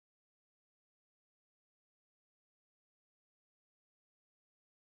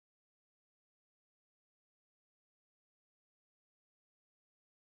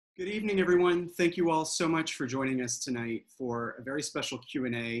Good evening, everyone. Thank you all so much for joining us tonight for a very special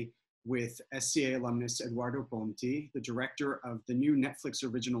Q&A with SCA Alumnus Edoardo Ponti, the director of the new Netflix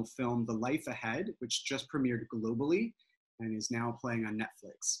original film, The Life Ahead, which just premiered globally and is now playing on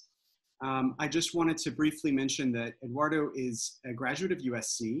Netflix. I just wanted to briefly mention that Edoardo is a graduate of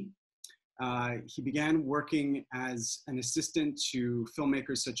USC. He began working as an assistant to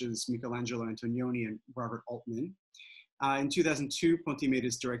filmmakers such as Michelangelo Antonioni and Robert Altman. In 2002, Ponti made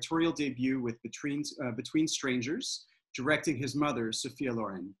his directorial debut with Between Strangers, directing his mother, Sophia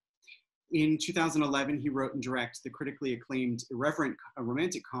Loren. In 2011, he wrote and directed the critically acclaimed irreverent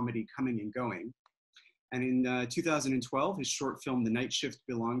romantic comedy Coming and Going. And in 2012, his short film, The Night Shift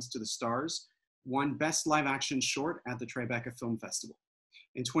Belongs to the Stars, won Best Live Action Short at the Tribeca Film Festival.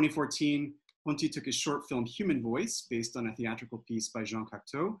 In 2014, Ponti took his short film Human Voice, based on a theatrical piece by Jean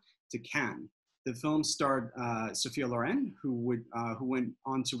Cocteau, to Cannes. The film starred Sophia Loren, who went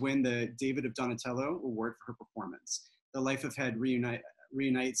on to win the David of Donatello Award for her performance. The Life Ahead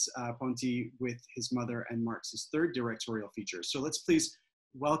reunites Ponti with his mother and marks his third directorial feature. So let's please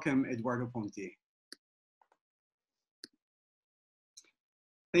welcome Edoardo Ponti.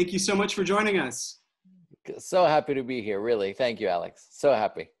 Thank you so much for joining us. So happy to be here, really. Thank you, Alex. So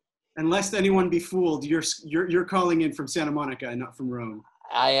happy. And lest anyone be fooled, you're calling in from Santa Monica and not from Rome.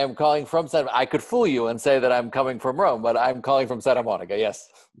 I am calling from Santa. I could fool you and say that I'm coming from Rome, but I'm calling from Santa Monica. Yes.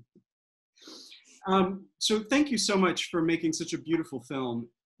 So thank you so much for making such a beautiful film.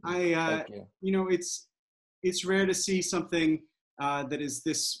 Thank you. You know, it's rare to see something that is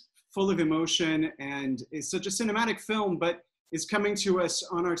this full of emotion and is such a cinematic film, but is coming to us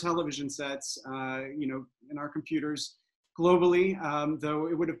on our television sets, you know, in our computers globally. Though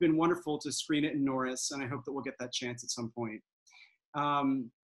it would have been wonderful to screen it in Norris, and I hope that we'll get that chance at some point.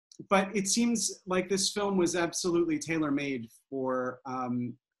 But it seems like this film was absolutely tailor-made for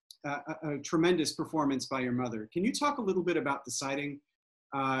a tremendous performance by your mother. Can you talk a little bit about deciding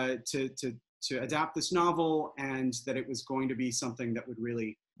to adapt this novel, and that it was going to be something that would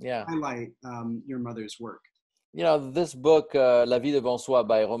really highlight your mother's work? You know, this book, La Vie Devant Soi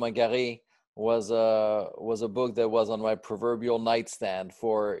by Romain Gary, was a book that was on my proverbial nightstand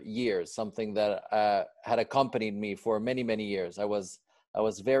for years, something that had accompanied me for many, many years. I was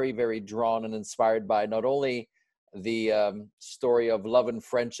very, very drawn and inspired by not only the story of love and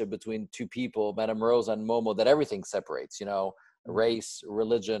friendship between two people, Madame Rosa and Momo, that everything separates, you know, race,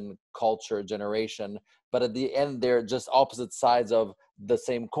 religion, culture, generation, but at the end, they're just opposite sides of the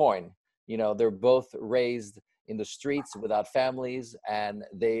same coin. You know, they're both raised in the streets without families, and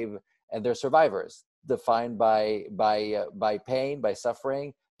they're survivors, defined by pain, by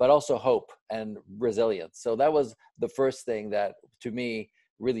suffering, but also hope and resilience. So that was the first thing that, to me,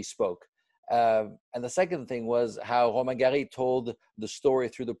 really spoke. And the second thing was how Romain Gary told the story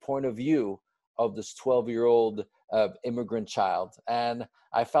through the point of view of this 12-year-old immigrant child. And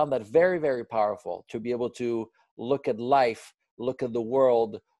I found that very, very powerful, to be able to look at life, look at the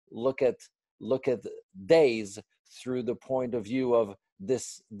world, look at days through the point of view of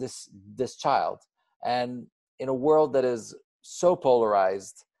this child. And in a world that is so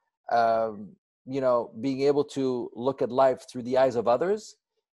polarized, you know, being able to look at life through the eyes of others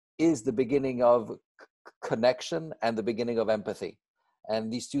is the beginning of connection and the beginning of empathy.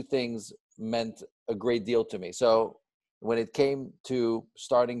 And these two things meant a great deal to me. So when it came to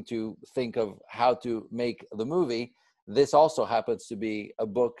starting to think of how to make the movie, this also happens to be a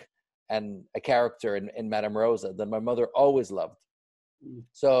book and a character in Madame Rosa that my mother always loved.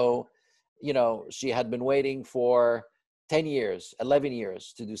 So, you know, she had been waiting for 10 years, 11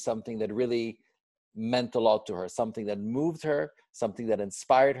 years to do something that really meant a lot to her, something that moved her, something that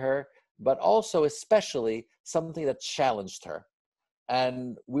inspired her, but also especially something that challenged her.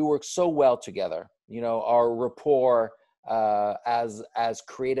 And we worked so well together. You know, our rapport as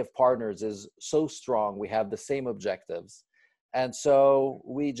creative partners is so strong. We have the same objectives. And so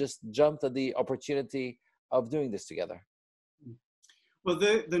we just jumped at the opportunity of doing this together. Well,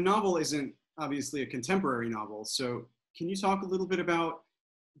 the novel isn't obviously a contemporary novel. So can you talk a little bit about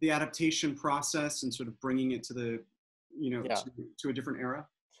the adaptation process and sort of bringing it to the, you know, to a different era?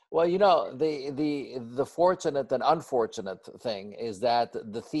 Well, you know, the fortunate and unfortunate thing is that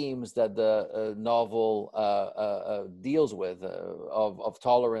the themes that the novel deals with, of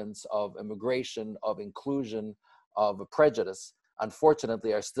tolerance, of immigration, of inclusion, of prejudice,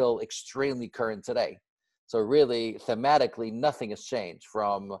 unfortunately, are still extremely current today. So really, thematically, nothing has changed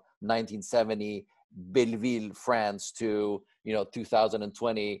from 1970 Belleville, France, to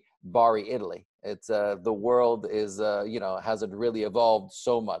 2020 Bari, Italy. It's the world is hasn't really evolved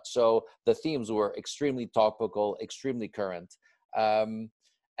so much. So the themes were extremely topical, extremely current, and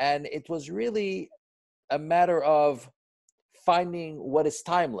And it was really a matter of finding what is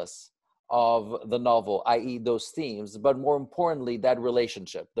timeless of the novel, i.e. those themes, but more importantly, that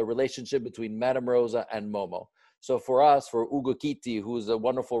relationship, the relationship between Madame Rosa and Momo. So for us, for Ugo Kitti, who's a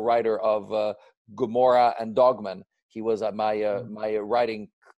wonderful writer of Gomorrah and Dogman, he was my writing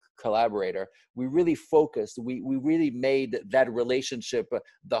collaborator. We really focused, we really made that relationship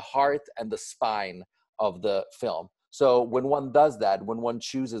the heart and the spine of the film. So when one does that, when one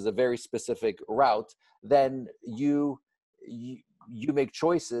chooses a very specific route, then you make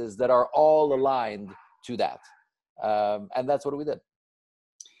choices that are all aligned to that. And that's what we did.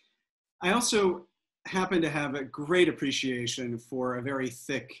 I also happen to have a great appreciation for a very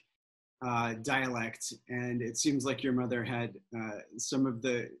thick dialect, and it seems like your mother had some of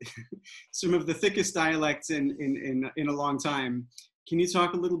the thickest dialects in a long time. Can you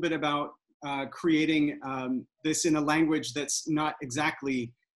talk a little bit about creating this in a language that's not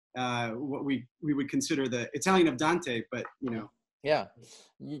exactly what we would consider the Italian of Dante, but you know? Yeah.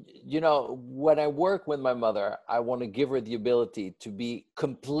 You know, when I work with my mother, I want to give her the ability to be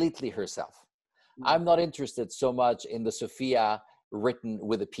completely herself. I'm not interested so much in the Sophia written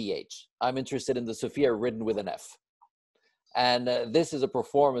with a PH. I'm interested in the Sophia written with an F. And this is a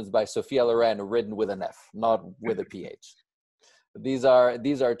performance by Sophia Loren written with an F, not with a PH. These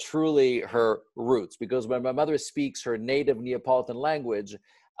are truly her roots, because when my mother speaks her native Neapolitan language,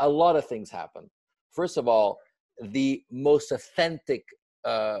 a lot of things happen. First of all, the most authentic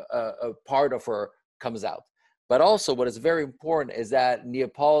part of her comes out. But also what is very important is that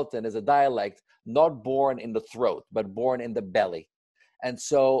Neapolitan is a dialect not born in the throat, but born in the belly. And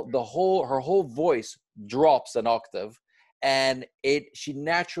so her whole voice drops an octave, and she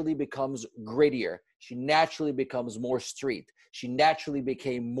naturally becomes grittier. She naturally becomes more street. She naturally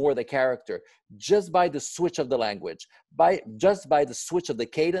became more the character just by the switch of the language, just by the switch of the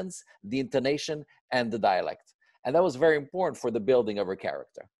cadence, the intonation, and the dialect. And that was very important for the building of her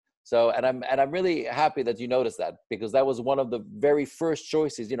character. So, and I'm really happy that you noticed that, because that was one of the very first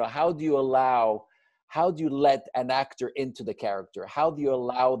choices. You know, how do you let an actor into the character? How do you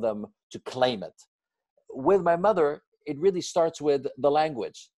allow them to claim it? With my mother, it really starts with the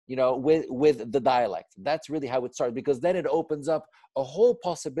language, you know, with the dialect. That's really how it starts, because then it opens up a whole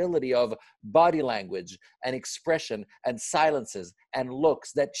possibility of body language and expression and silences and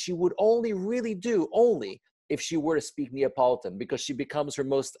looks that she would only really do if she were to speak Neapolitan, because she becomes her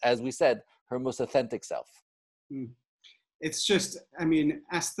most, as we said, her most authentic self. It's just, I mean,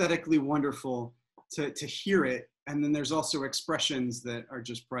 aesthetically wonderful to hear it. And then there's also expressions that are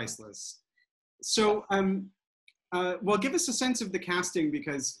just priceless. So, well, give us a sense of the casting,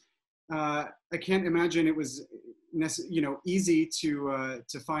 because I can't imagine it was, easy to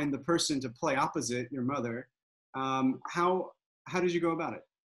find the person to play opposite your mother. How did you go about it?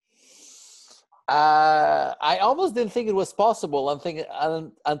 I almost didn't think it was possible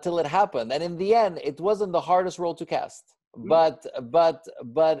until it happened, and in the end, it wasn't the hardest role to cast. But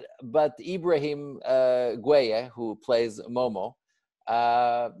Ibrahima Gueye, who plays Momo,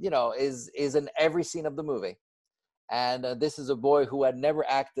 is in every scene of the movie, and this is a boy who had never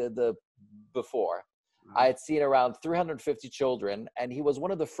acted before. I had seen around 350 children, and he was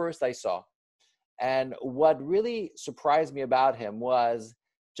one of the first I saw. And what really surprised me about him was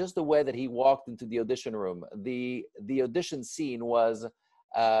just the way that he walked into the audition room. The audition scene was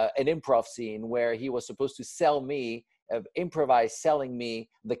an improv scene where he was supposed to improvise selling me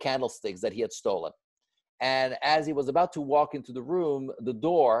the candlesticks that he had stolen. And as he was about to walk into the room, the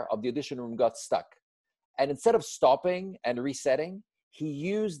door of the audition room got stuck. And instead of stopping and resetting, he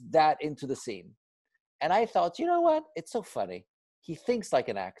used that into the scene. And I thought, you know what? It's so funny. He thinks like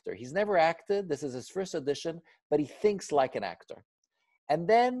an actor. He's never acted. This is his first audition, but he thinks like an actor. And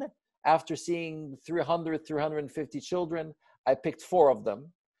then after seeing 350 children, I picked 4 of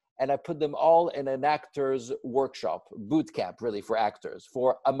them, and I put them all in an actor's workshop, boot camp really for actors,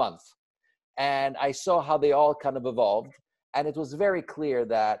 for a month. And I saw how they all kind of evolved. And it was very clear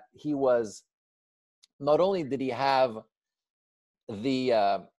that he was, not only did he have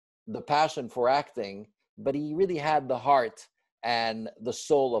the passion for acting, but he really had the heart and the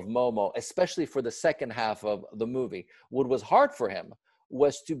soul of Momo, especially for the second half of the movie. What was hard for him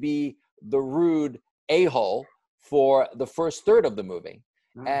was to be the rude a-hole for the first third of the movie.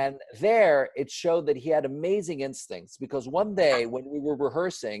 And there it showed that he had amazing instincts, because one day when we were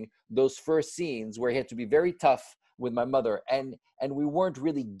rehearsing those first scenes where he had to be very tough with my mother, and we weren't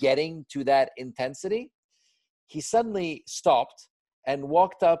really getting to that intensity, he suddenly stopped and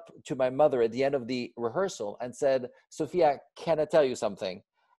walked up to my mother at the end of the rehearsal and said, "Sophia, can I tell you something?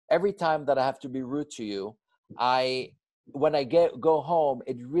 Every time that I have to be rude to you, I when I go home,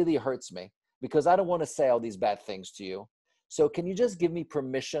 it really hurts me because I don't want to say all these bad things to you. So can you just give me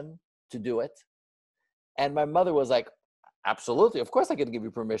permission to do it? And my mother was like, absolutely, of course I can give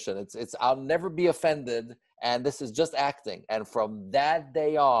you permission. It's I'll never be offended, and this is just acting. And from that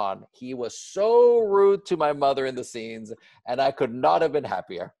day on, he was so rude to my mother in the scenes, and I could not have been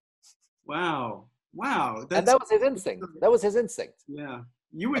happier. Wow. Wow. And that was his instinct. That was his instinct. Yeah.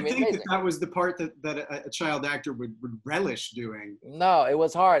 You would I mean, think amazing. that was the part that a child actor would relish doing. No, it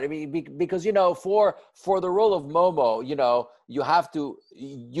was hard. I mean, because, you know, for the role of Momo, you know,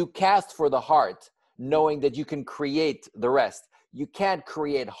 you cast for the heart, knowing that you can create the rest. You can't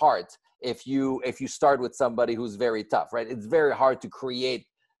create heart if you start with somebody who's very tough, right? It's very hard to create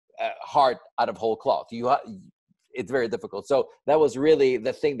heart out of whole cloth. It's very difficult. So that was really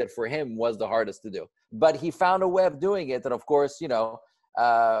the thing that for him was the hardest to do. But he found a way of doing it, and of course, you know,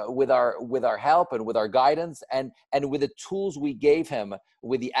 with our help and with our guidance and with the tools we gave him,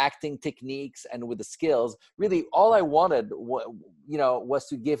 with the acting techniques and with the skills, really all I wanted, you know, was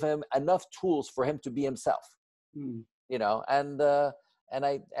to give him enough tools for him to be himself. You know, and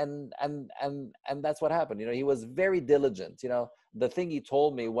that's what happened. You know, he was very diligent. You know, the thing he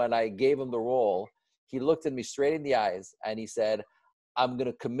told me when I gave him the role, he looked at me straight in the eyes and he said, "I'm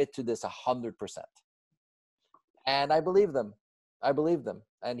going to commit to this 100%." And I believed them.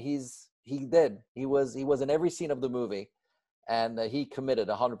 And he did. He was in every scene of the movie, and he committed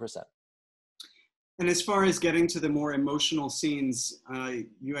 100%. And as far as getting to the more emotional scenes,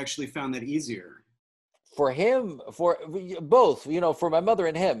 you actually found that easier. For him, for both, you know, for my mother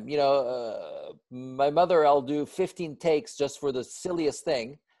and him, you know, my mother, I'll do 15 takes just for the silliest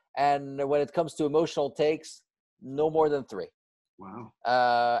thing. And when it comes to emotional takes, no more than 3.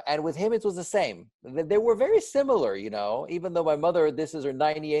 Wow. And with him, it was the same. They were very similar, you know, even though my mother, this is her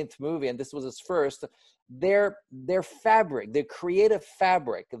 98th movie and this was his first, their fabric, their creative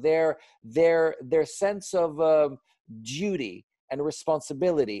fabric, their sense of duty and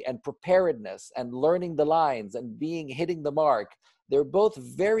responsibility and preparedness and learning the lines and hitting the mark. They're both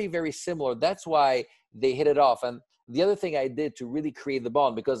very, very similar. That's why they hit it off. And the other thing I did to really create the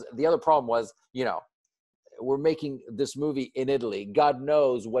bond, because the other problem was, you know, we're making this movie in Italy. God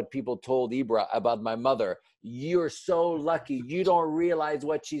knows what people told Ibra about my mother. You're so lucky. You don't realize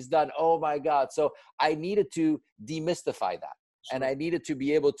what she's done. Oh my God. So I needed to demystify that. Sure. And I needed to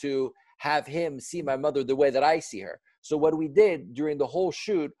be able to have him see my mother the way that I see her. So what we did during the whole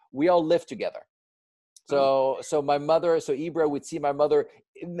shoot, we all lived together. So my mother, so Ibra would see my mother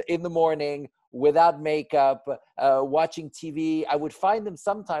in the morning without makeup, watching TV. I would find them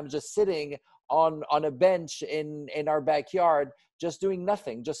sometimes just sitting on a bench in our backyard, just doing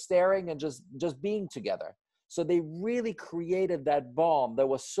nothing, just staring and just being together. So they really created that bond that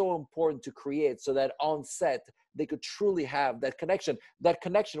was so important to create, so that on set they could truly have that connection. That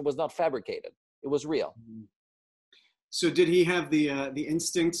connection was not fabricated; it was real. So did he have the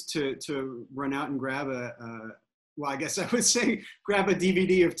instinct to run out and grab well, I guess I would say grab a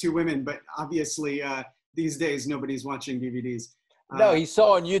DVD of 2 women, but obviously these days nobody's watching DVDs. No, he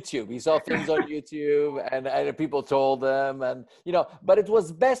saw on YouTube. He saw things on YouTube, and people told him, and you know. But it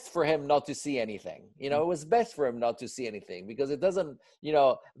was best for him not to see anything. You know, it was best for him not to see anything, because it doesn't. You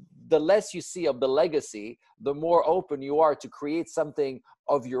know, the less you see of the legacy, the more open you are to create something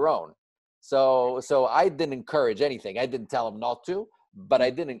of your own. So I didn't encourage anything. I didn't tell him not to, but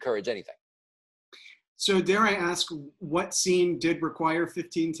I didn't encourage anything. So dare I ask, what scene did require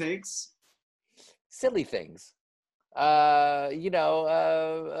 15 takes? Silly things. You know,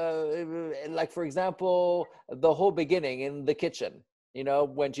 like for example, the whole beginning in the kitchen, you know,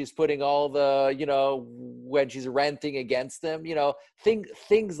 when she's putting all the, you know, when she's ranting against him, you know,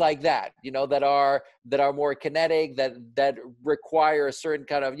 things like that, you know, that are more kinetic, that require a certain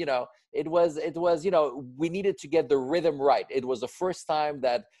kind of, you know, it was, you know, we needed to get the rhythm right. It was the first time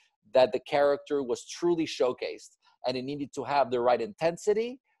that the character was truly showcased, and it needed to have the right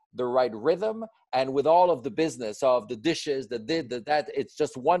intensity, the right rhythm, and with all of the business of the dishes, that it's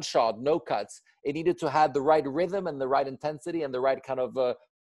just one shot, no cuts. It needed to have the right rhythm and the right intensity and the right kind of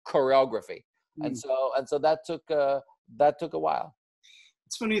choreography. And so that took a while.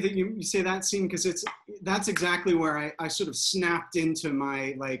 It's funny that you say that scene, because that's exactly where I sort of snapped into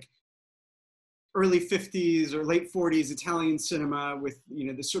my like early 50s or late 40s Italian cinema, with, you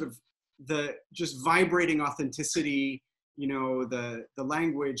know, the sort of the just vibrating authenticity, you know, the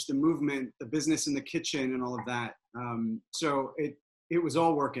language, the movement, the business in the kitchen, and all of that. So it was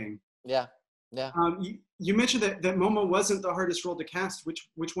all working. Yeah. You mentioned that Momo wasn't the hardest role to cast.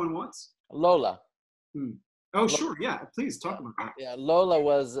 Which one was? Lola. Oh, sure. Yeah. Please talk about that. Yeah,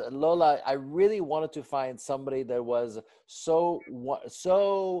 Lola. I really wanted to find somebody that was so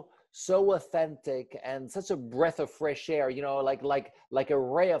authentic and such a breath of fresh air. You know, like a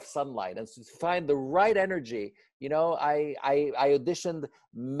ray of sunlight, and to find the right energy. You know, I auditioned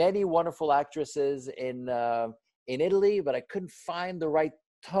many wonderful actresses in Italy, but I couldn't find the right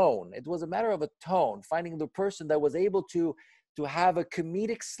tone. It was a matter of a tone, finding the person that was able to have a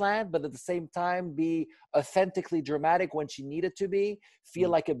comedic slant, but at the same time be authentically dramatic when she needed to be,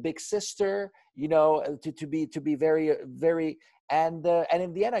 feel like a big sister, you know, to be very, very, and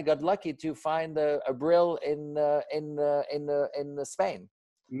in the end, I got lucky to find a Brill in Spain.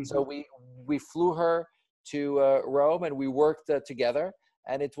 Mm-hmm. So we flew her to Rome, and we worked together,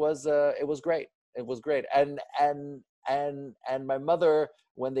 and it was great. It was great, and my mother,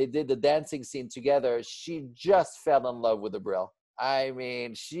 when they did the dancing scene together, she just fell in love with the Brill. I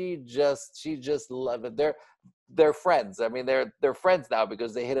mean, she just loved it. They're friends. I mean, they're friends now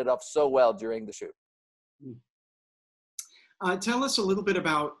because they hit it off so well during the shoot. Tell us a little bit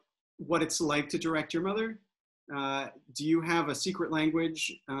about what it's like to direct your mother. Do you have a secret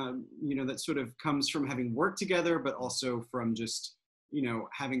language, you know, that sort of comes from having worked together, but also from just, you know,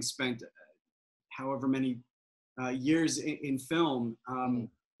 having spent however many years in film?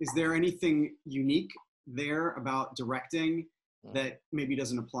 Is there anything unique there about directing that maybe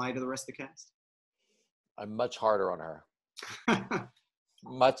doesn't apply to the rest of the cast? I'm much harder on her.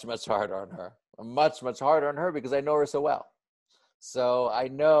 much harder on her. I'm much harder on her because I know her so well. So I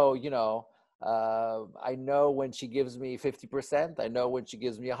know, you know, I know when she gives me 50%. I know when she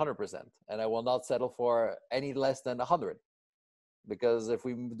gives me 100%, and I will not settle for any less than 100. Because if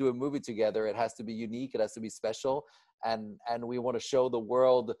we do a movie together, it has to be unique, it has to be special, and we want to show the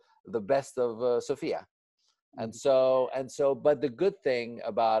world the best of Sophia. And so, but the good thing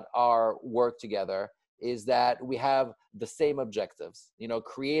about our work together is that we have the same objectives. You know,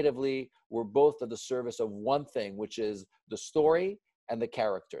 creatively, we're both at the service of one thing, which is the story and the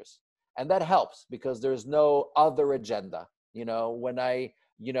characters. And that helps because there's no other agenda. You know, when I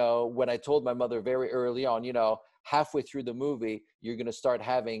told my mother very early on, you know, halfway through the movie, you're going to start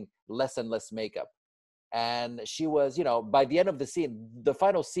having less and less makeup. And she was, you know, by the end of the scene, the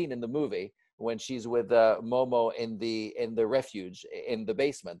final scene in the movie, when she's with Momo in the refuge, in the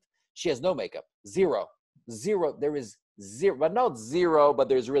basement, she has no makeup. Zero. There is zero, but not zero, but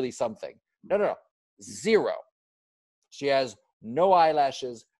there's really something. No. Zero. She has no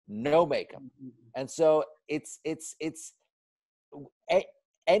eyelashes, no makeup. And so it's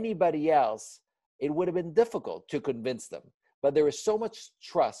anybody else, it would have been difficult to convince them. But there is so much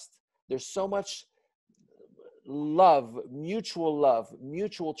trust. There's so much love,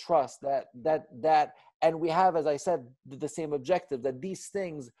 mutual trust that, and we have, as I said, the same objective, that these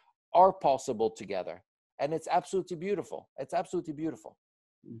things are possible together. And it's absolutely beautiful. It's absolutely beautiful.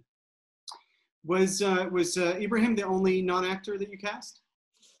 Was Ibrahim the only non-actor that you cast?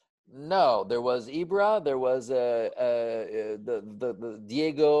 No, there was Ibra, there was the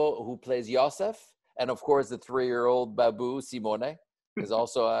Diego who plays Yosef, and of course the 3-year-old Babu Simone is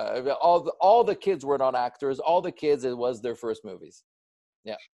also all the kids were non actors. All the kids, it was their first movies.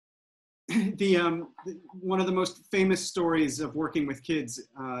 Yeah. One of the most famous stories of working with kids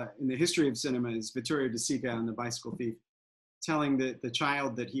in the history of cinema is Vittorio De Sica and the Bicycle Thief, telling the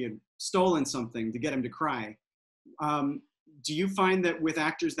child that he had stolen something to get him to cry. Do you find that with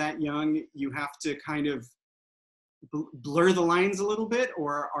actors that young, you have to kind of blur the lines a little bit,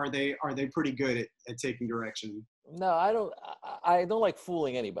 or are they pretty good at taking direction? No, I don't like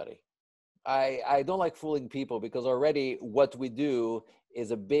fooling anybody. I don't like fooling people because already what we do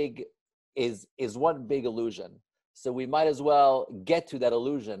is one big illusion. So we might as well get to that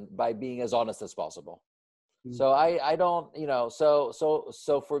illusion by being as honest as possible. Mm-hmm. So I don't, you know, so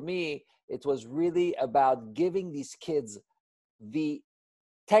for me, it was really about giving these kids the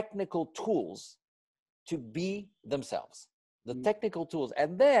technical tools to be themselves, the technical tools,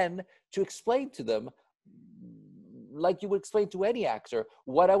 and then to explain to them, like you would explain to any actor,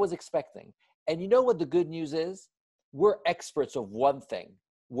 what I was expecting. And you know what the good news is? We're experts of one thing.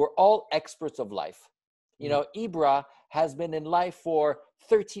 We're all experts of life. You know, Ibra has been in life for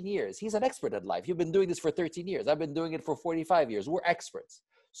 13 years. He's an expert at life. You've been doing this for 13 years. I've been doing it for 45 years. We're experts.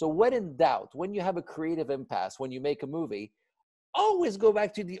 So when in doubt, when you have a creative impasse, when you make a movie, always go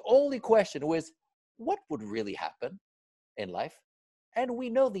back to the only question was, what would really happen in life? And we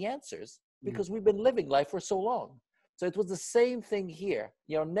know the answers because we've been living life for so long. So it was the same thing here.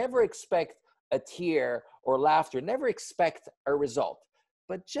 You know, never expect a tear or laughter, never expect a result,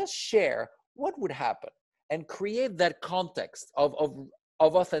 but just share what would happen and create that context of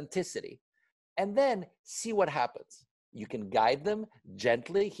authenticity. and then see what happens. You can guide them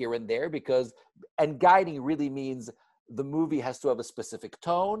gently here and there, and guiding really means the movie has to have a specific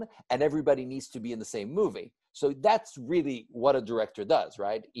tone and everybody needs to be in the same movie. So that's really what a director does,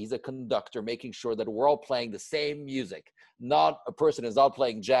 right? He's a conductor, making sure that we're all playing the same music. Not a person is all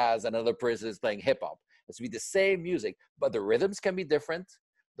playing jazz and another person is playing hip hop. It's to be the same music, but the rhythms can be different.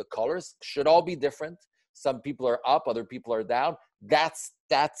 The colors should all be different. Some people are up, other people are down. That's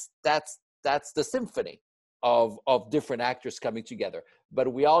the symphony of different actors coming together.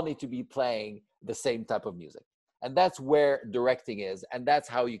 But we all need to be playing the same type of music. And that's where directing is. And that's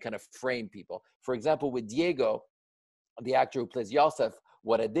how you kind of frame people. For example, with Diego, the actor who plays Yosef,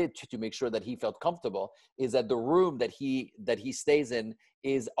 what I did to make sure that he felt comfortable is that the room that he stays in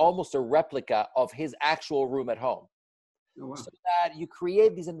is almost a replica of his actual room at home. Oh, wow. So that you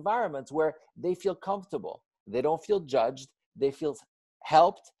create these environments where they feel comfortable. They don't feel judged. They feel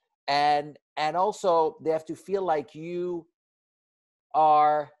helped. And also they have to feel like you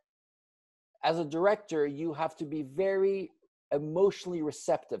are, as a director, you have to be very emotionally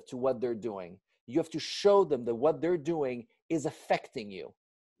receptive to what they're doing. You have to show them that what they're doing is affecting you.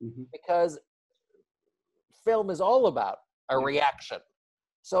 Mm-hmm. Because film is all about a reaction.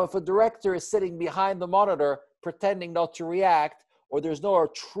 So if a director is sitting behind the monitor pretending not to react, or there's no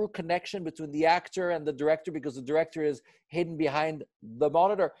true connection between the actor and the director because the director is hidden behind the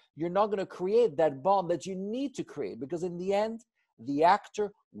monitor, you're not going to create that bond that you need to create, because in the end, the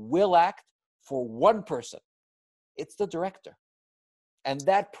actor will act for one person. It's the director. And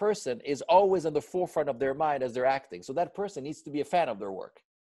that person is always on the forefront of their mind as they're acting. So that person needs to be a fan of their work.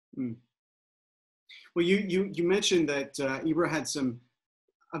 Mm. Well, you mentioned that Ibra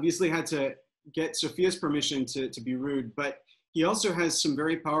obviously had to get Sophia's permission to be rude, but he also has some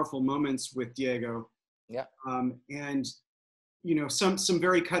very powerful moments with Diego. Yeah. And, some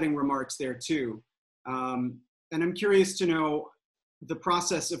very cutting remarks there too. And I'm curious to know the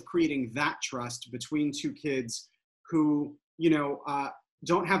process of creating that trust between two kids who,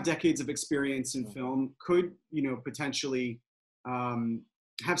 don't have decades of experience in film, could, potentially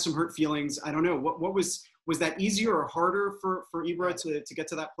have some hurt feelings. I don't know. What was that easier or harder for Ibra to get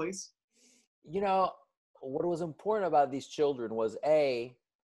to that place? What was important about these children was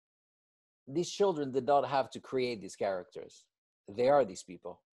these children did not have to create these characters. They are these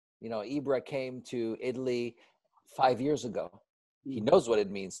people. Ibra came to Italy 5 years ago. He knows what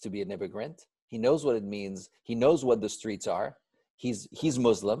it means to be an immigrant. He knows what it means. He knows what the streets are. He's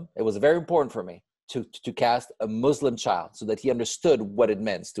Muslim. It was very important for me to cast a Muslim child so that he understood what it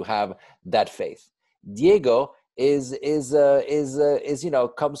meant to have that faith. Diego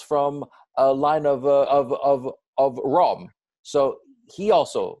comes from a line of Rom, so he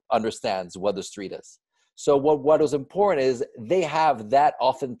also understands what the street is. So what was important is they have that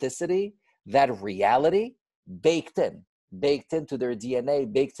authenticity, that reality baked into their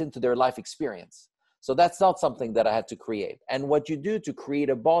DNA, baked into their life experience. So that's not something that I had to create. And what you do to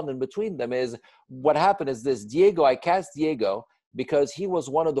create a bond in between them is, what happened is this: I cast Diego because he was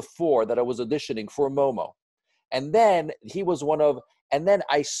one of the 4 that I was auditioning for Momo. And then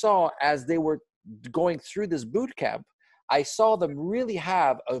I saw, as they were going through this boot camp, I saw them really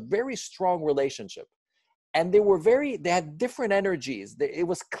have a very strong relationship. And they had different energies. It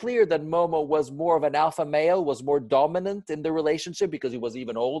was clear that Momo was more of an alpha male, was more dominant in the relationship because he was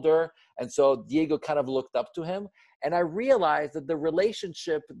even older. And so Diego kind of looked up to him. And I realized that the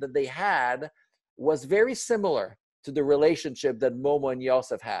relationship that they had was very similar to the relationship that Momo and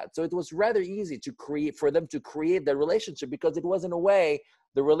Yosef had. So it was rather easy for them to create that relationship, because it was, in a way,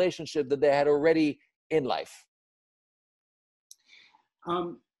 the relationship that they had already in life.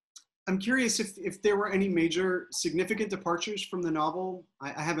 I'm curious if there were any major significant departures from the novel. I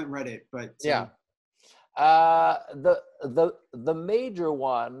haven't read it, but yeah. The major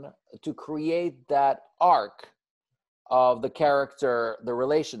one to create that arc of the character, the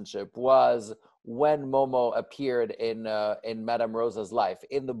relationship, was when Momo appeared in Madame Rosa's life.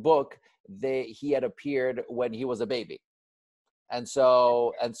 In the book, he had appeared when he was a baby. And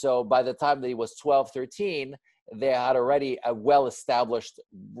so by the time that he was 12, 13, they had already a well-established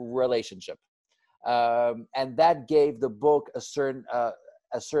relationship. And that gave the book a certain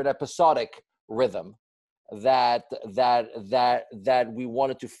episodic rhythm that we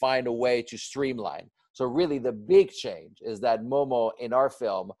wanted to find a way to streamline. So really the big change is that Momo in our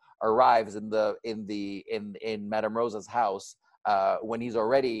film arrives in Madame Rosa's house when he's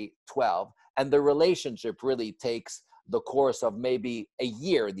already 12, and the relationship really takes the course of maybe a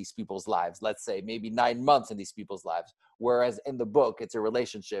year in these people's lives, let's say maybe 9 months in these people's lives, whereas in the book it's a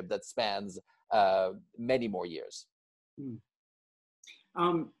relationship that spans many more years.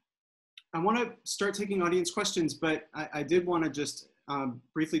 I want to start taking audience questions, but I did want to just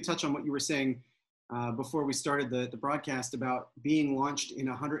briefly touch on what you were saying before we started the broadcast about being launched in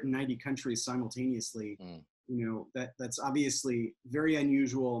 190 countries simultaneously. You know, that's obviously very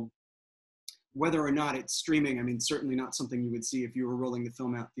unusual. Whether or not it's streaming, I mean, certainly not something you would see if you were rolling the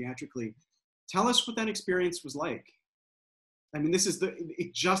film out theatrically. Tell us what that experience was like. I mean,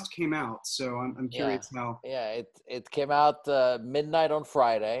 it just came out, so I'm curious how. Yeah, it came out midnight on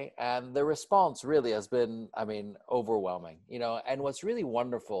Friday, and the response really has been, I mean, overwhelming. You know, and what's really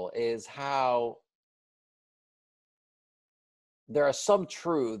wonderful is how there are some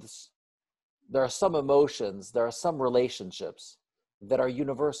truths, there are some emotions, there are some relationships that are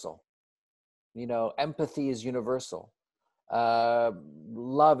universal. You know, empathy is universal.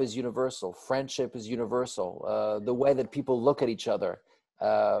 Love is universal. Friendship is universal. The way that people look at each other,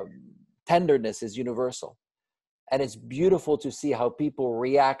 tenderness is universal. And it's beautiful to see how people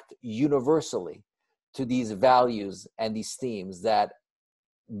react universally to these values and these themes that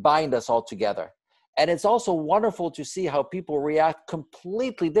bind us all together. And it's also wonderful to see how people react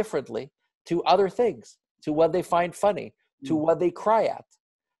completely differently to other things, to what they find funny, to what they cry at.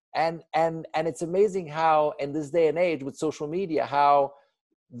 And it's amazing how in this day and age with social media, how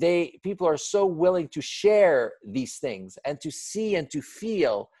people are so willing to share these things and to see and to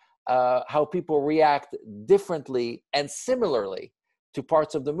feel how people react differently and similarly to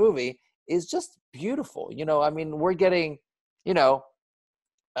parts of the movie is just beautiful. You know, I mean, we're getting,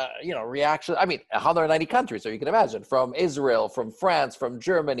 reaction. I mean, 190 countries, so you can imagine, from Israel, from France, from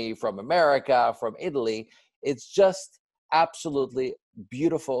Germany, from America, from Italy. It's just absolutely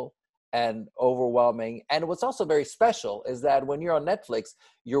beautiful and overwhelming. And what's also very special is that when you're on Netflix,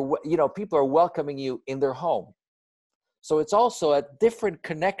 people are welcoming you in their home. So it's also a different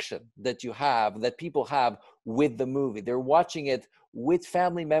connection that people have with the movie. They're watching it with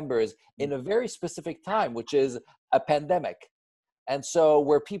family members in a very specific time, which is a pandemic. And so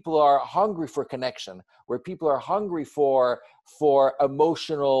where people are hungry for connection, where people are hungry for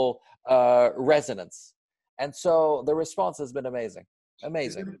emotional resonance. And so the response has been amazing.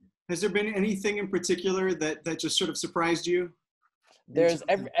 Amazing. Has there been anything in particular that just sort of surprised you? There's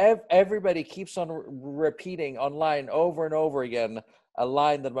everybody keeps on repeating online over and over again a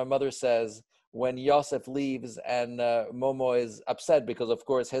line that my mother says when Yosef leaves and Momo is upset because, of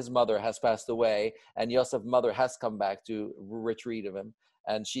course, his mother has passed away and Yosef's mother has come back to retrieve him.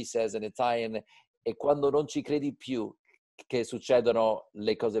 And she says in Italian, "E quando non ci credi più che succedono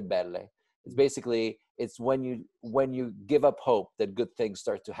le cose belle." It's basically, it's when you give up hope that good things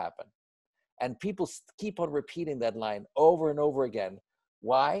start to happen. And people keep on repeating that line over and over again.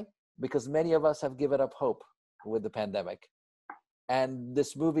 Why? Because many of us have given up hope with the pandemic. And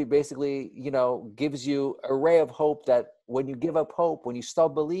this movie basically, gives you a ray of hope that when you give up hope, when you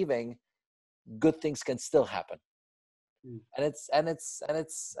stop believing, good things can still happen. And it's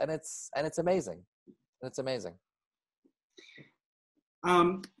amazing. It's amazing.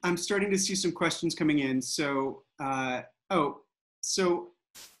 I'm starting to see some questions coming in. So,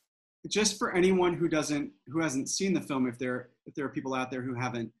 just for anyone who hasn't seen the film, if there are people out there who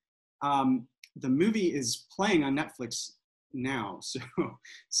haven't, the movie is playing on Netflix now.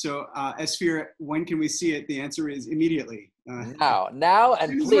 So Esphir, when can we see it? The answer is immediately. Now,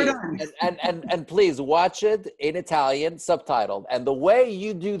 and please, and please watch it in Italian, subtitled. And the way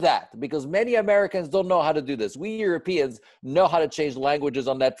you do that, because many Americans don't know how to do this. We Europeans know how to change languages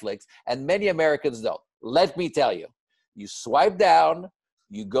on Netflix, and many Americans don't. Let me tell you, you swipe down,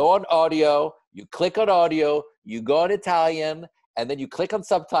 you go on audio, you click on audio, you go on Italian, and then you click on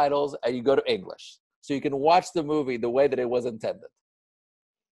subtitles, and you go to English. So you can watch the movie the way that it was intended.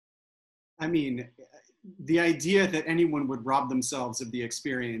 I mean, the idea that anyone would rob themselves of the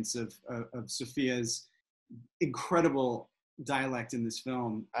experience of Sophia's incredible dialect in this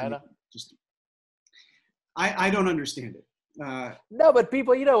film. I know. I don't understand it. No, but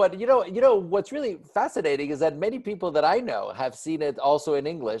people, what's really fascinating is that many people that I know have seen it also in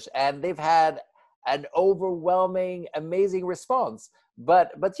English, and they've had an overwhelming, amazing response.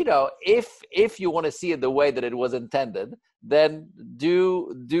 But if you want to see it the way that it was intended, then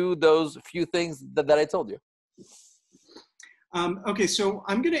do those few things that I told you. Okay, so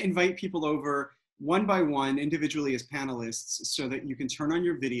I'm going to invite people over one by one, individually as panelists, so that you can turn on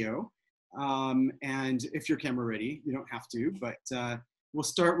your video. And if your camera ready, you don't have to, but we'll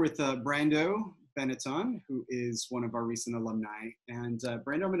start with Brando Benetton, who is one of our recent alumni. And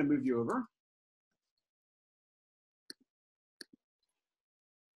Brando, I'm going to move you over.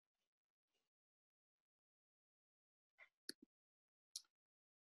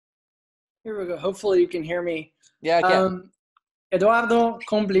 Here we go. Hopefully you can hear me. Yeah, I can. Edoardo,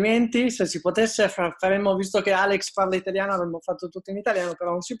 complimenti, se si potesse faremmo, visto che Alex parla italiano, avremmo fatto tutto in italiano,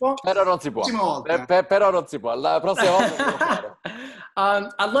 però non si può. Però non si può. Però non si può. La prossima volta si può fare.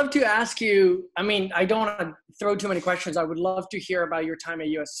 I'd love to ask you, I mean, I don't want to throw too many questions. I would love to hear about your time at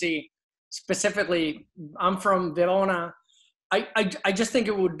USC. Specifically, I'm from Verona. I just think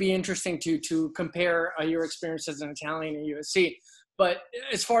it would be interesting to compare your experience as an Italian at USC. But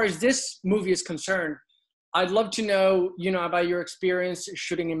as far as this movie is concerned, I'd love to know, you know, about your experience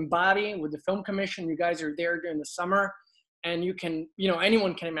shooting in Bari with the Film Commission. You guys are there during the summer, and you can, you know,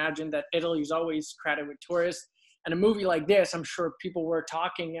 anyone can imagine that Italy is always crowded with tourists. And a movie like this, I'm sure people were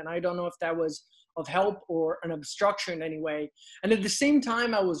talking, and I don't know if that was of help or an obstruction in any way. And at the same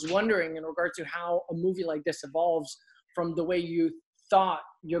time, I was wondering in regard to how a movie like this evolves from the way you thought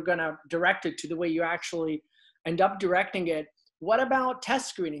you're gonna direct it to the way you actually end up directing it. What about test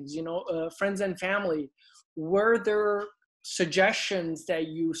screenings, you know, friends and family? Were there suggestions that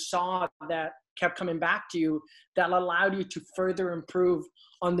you saw that kept coming back to you that allowed you to further improve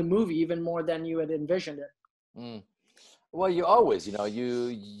on the movie even more than you had envisioned it? Well, you always, you know,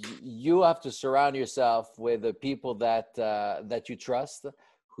 you have to surround yourself with the people that that you trust,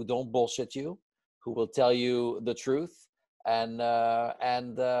 who don't bullshit you, who will tell you the truth, and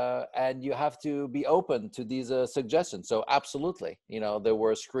you have to be open to these suggestions. So absolutely, you know, there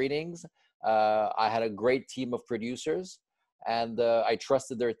were screenings. I had a great team of producers, and I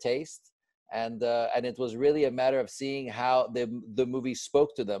trusted their taste, and it was really a matter of seeing how the movie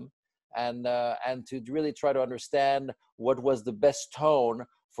spoke to them, and to really try to understand what was the best tone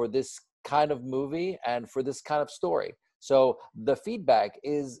for this kind of movie and for this kind of story. So the feedback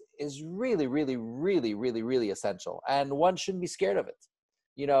is really, really, really, really, really essential, and one shouldn't be scared of it.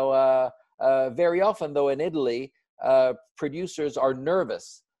 You know, very often though in Italy, producers are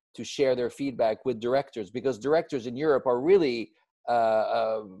nervous to share their feedback with directors, because directors in Europe are really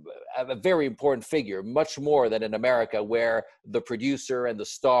a very important figure, much more than in America, where the producer and the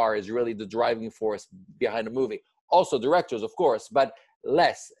star is really the driving force behind a movie. Also directors, of course, but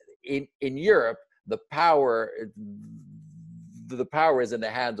less. In Europe, the power is in the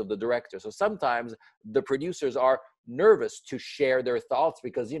hands of the director. So sometimes the producers are nervous to share their thoughts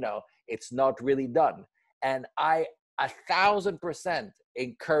because, you know, it's not really done. And I 1,000%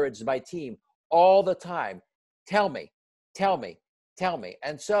 encouraged my team all the time. Tell me.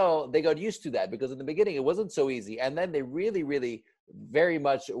 And so they got used to that, because in the beginning it wasn't so easy. And then they really, really very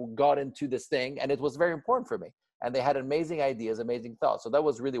much got into this thing, and it was very important for me. And they had amazing ideas, amazing thoughts. So that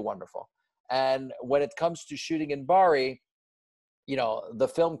was really wonderful. And when it comes to shooting in Bari, you know, the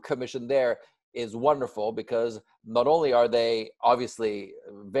film commission there is wonderful, because not only are they obviously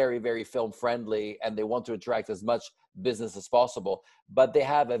very, very film friendly and they want to attract as much business as possible, but they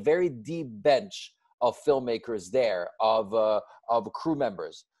have a very deep bench of filmmakers there, of crew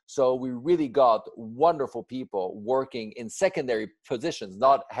members. So we really got wonderful people working in secondary positions,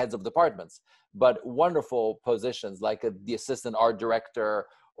 not heads of departments, but wonderful positions like the assistant art director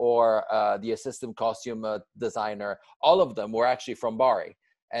or the assistant costume designer. All of them were actually from Bari.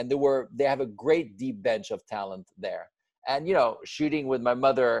 And they have a great deep bench of talent there. And, you know, shooting with my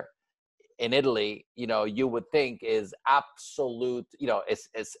mother in Italy, you know, you would think is absolute, you know, it's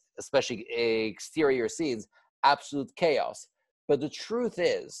especially exterior scenes, absolute chaos. But the truth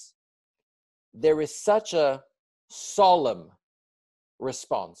is, there is such a solemn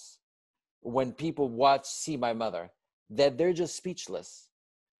response when people see my mother, that they're just speechless.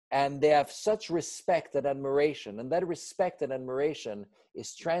 And they have such respect and admiration. And that respect and admiration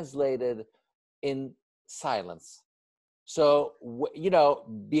is translated in silence. So, you know,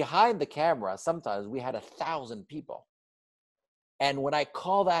 behind the camera, sometimes we had 1,000 people. And when I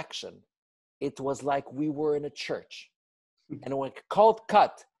called action, it was like we were in a church. And when I called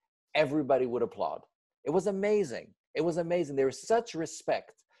cut, everybody would applaud. It was amazing. It was amazing. There was such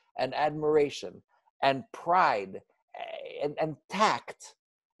respect and admiration and pride and tact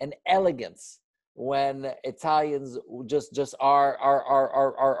and elegance when Italians just are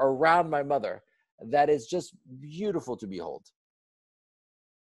around my mother. That is just beautiful to behold.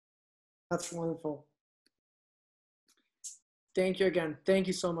 That's wonderful. Thank you again. Thank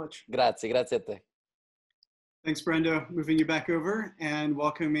you so much. Grazie a te. Thanks, Brendo. Moving you back over and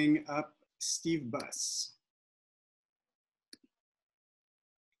welcoming up Steve Buss.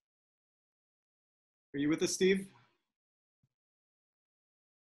 Are you with us, Steve?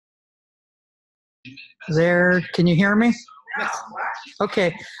 There, can you hear me? Yes.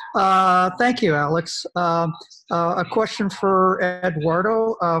 Okay, thank you, Alex. A question for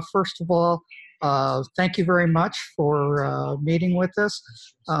Edoardo. First of all, thank you very much for meeting with us.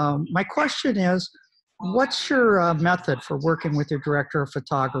 My question is, What's your method for working with your director of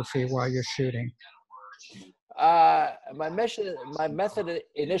photography while you're shooting? My method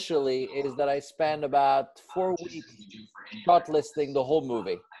initially is that I spend about 4 weeks shortlisting the whole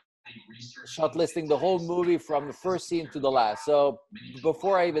movie. Shortlisting the whole movie from the first scene to the last. So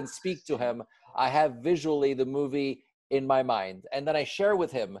before I even speak to him, I have visually the movie in my mind. And then I share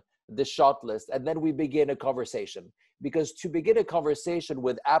with him the shot list, and then we begin a conversation. Because to begin a conversation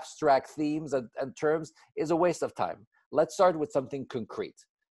with abstract themes and terms is a waste of time. Let's start with something concrete.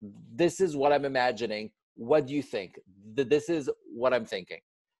 This is what I'm imagining. What do you think? This is what I'm thinking.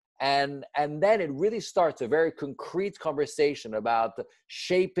 And then it really starts a very concrete conversation about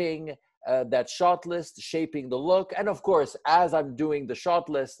shaping that shot list, shaping the look. And of course, as I'm doing the shot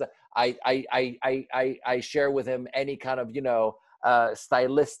list, I share with him any kind of,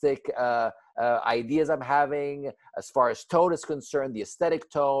 stylistic ideas I'm having as far as tone is concerned, the aesthetic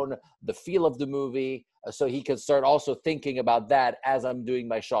tone, the feel of the movie, so he can start also thinking about that as I'm doing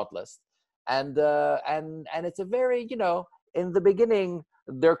my shot list. And it's a very, in the beginning,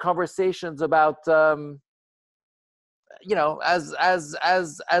 there are conversations about, as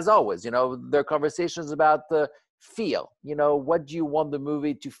always, there are conversations about the feel, what do you want the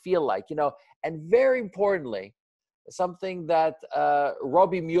movie to feel like, and very importantly, something that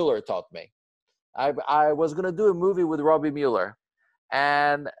Robbie Mueller taught me. I was going to do a movie with Robbie Mueller,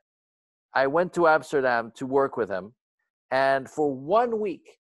 and I went to Amsterdam to work with him. And for 1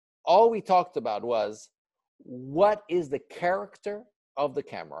 week, all we talked about was, what is the character of the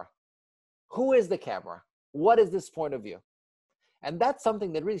camera? Who is the camera? What is this point of view? And that's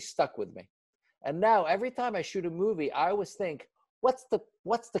something that really stuck with me. And now every time I shoot a movie, I always think, what's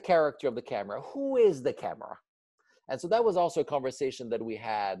the character of the camera? Who is the camera? And so that was also a conversation that we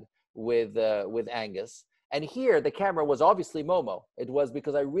had with Angus. And here, the camera was obviously Momo. It was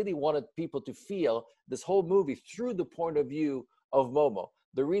because I really wanted people to feel this whole movie through the point of view of Momo.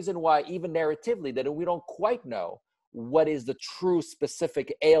 The reason why, even narratively, that we don't quite know what is the true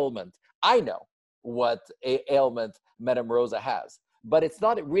specific ailment. I know what ailment Madame Rosa has, but it's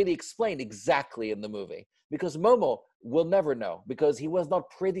not really explained exactly in the movie, because Momo will never know, because he was not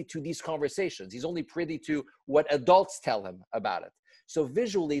privy to these conversations. He's only privy to what adults tell him about it. So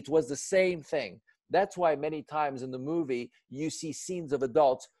visually, it was the same thing. That's why many times in the movie, you see scenes of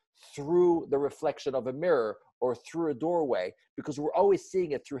adults through the reflection of a mirror or through a doorway, because we're always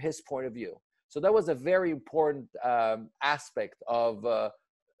seeing it through his point of view. So that was a very important aspect of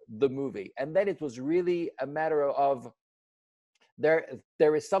the movie. And then it was really a matter of, there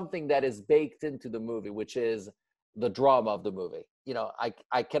is something that is baked into the movie, which is the drama of the movie.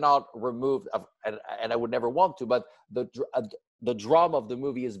 I cannot remove, and I would never want to, but the drama of the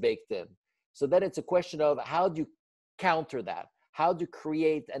movie is baked in. So then it's a question of, how do you counter that? How do you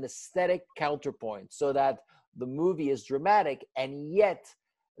create an aesthetic counterpoint so that the movie is dramatic, and yet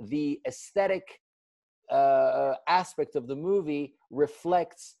the aesthetic aspect of the movie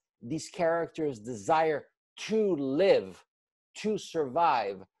reflects these characters' desire to live, to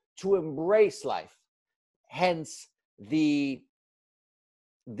survive, to embrace life. Hence the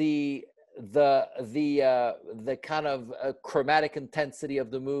kind of chromatic intensity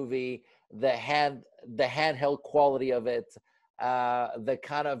of the movie, the handheld quality of it, the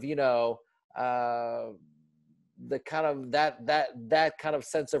kind of the kind of that kind of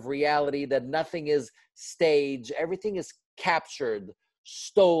sense of reality, that nothing is staged, everything is captured,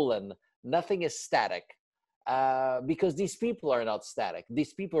 stolen, nothing is static, because these people are not static.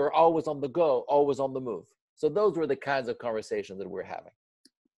 These people are always on the go, always on the move. So those were the kinds of conversations that we're having.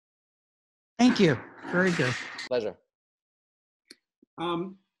 Thank you. Very good. Pleasure.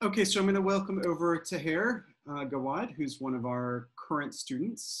 Okay, so I'm going to welcome over Tahir Gawad, who's one of our current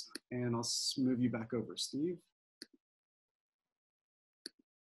students, and I'll move you back over, Steve.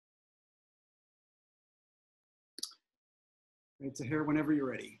 Right, Tahir, whenever you're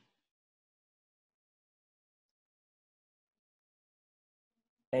ready.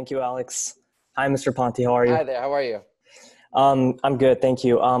 Thank you, Alex. Hi, Mr. Ponti. How are you? Hi there. How are you? I'm good, thank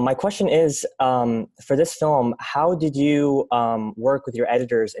you. My question is, for this film, how did you work with your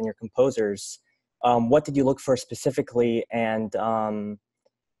editors and your composers? What did you look for specifically, and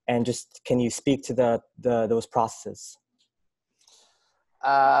just can you speak to those processes?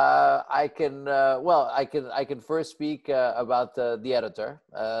 I can first speak about the editor.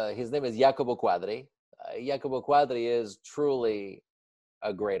 His name is Jacopo Quadri. Jacopo Quadri is truly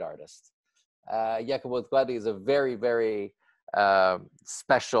a great artist. Jacopo Quadri is a very, very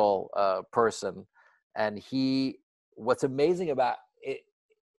special person, and what's amazing about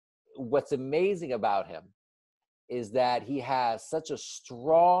him is that he has such a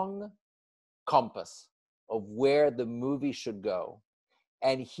strong compass of where the movie should go,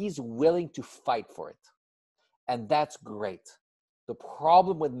 and he's willing to fight for it. And that's great. The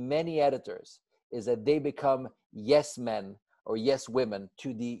problem with many editors is that they become yes men or yes women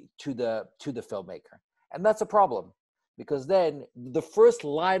to the filmmaker. And that's a problem, because then the first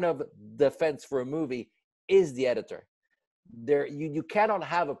line of defense for a movie is the editor. You cannot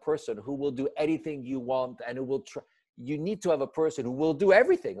have a person who will do anything you want and who will try. You need to have a person who will do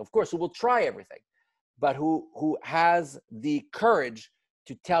everything, of course, who will try everything, but who has the courage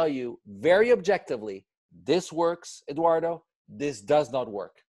to tell you very objectively, this works, Edoardo, this does not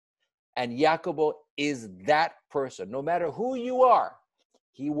work. And Jacopo is that person, no matter who you are.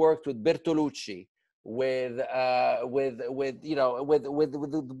 He worked with Bertolucci, with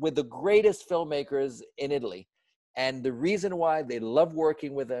the greatest filmmakers in Italy. And the reason why they love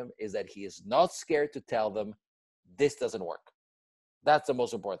working with him is that he is not scared to tell them, this doesn't work. That's the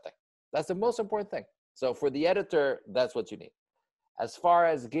most important thing. That's the most important thing. So for the editor, that's what you need. As far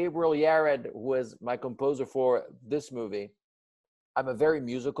as Gabriel Yared, who was my composer for this movie, I'm a very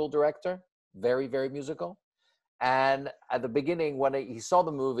musical director, very, very musical. And at the beginning, when he saw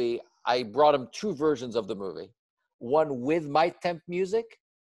the movie, I brought him 2 versions of the movie. One with my temp music,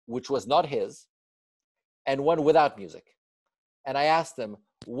 which was not his, and one without music. And I asked him,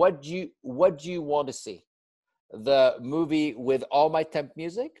 what do you want to see? The movie with all my temp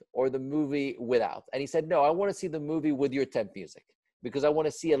music or the movie without? And he said, no, I want to see the movie with your temp music, because I want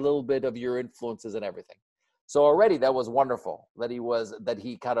to see a little bit of your influences and everything. So already that was wonderful that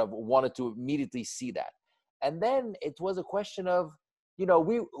he kind of wanted to immediately see that. And then it was a question of,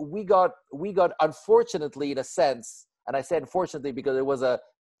 we got unfortunately, in a sense, and I say unfortunately because it was a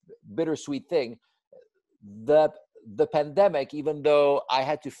bittersweet thing, the pandemic, even though I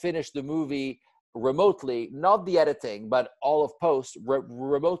had to finish the movie remotely, not the editing, but all of post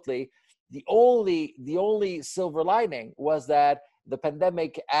remotely, the only silver lining was that the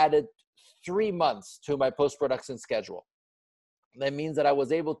pandemic added 3 months to my post-production schedule. That means that I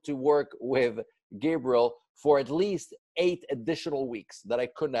was able to work with Gabriel for at least 8 additional weeks that I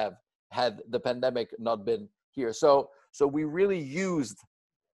couldn't have had the pandemic not been here. So we really used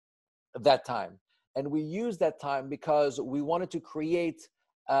that time. And we used that time because we wanted to create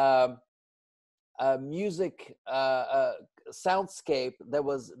a music soundscape that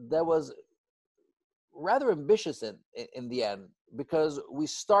was rather ambitious in the end, because we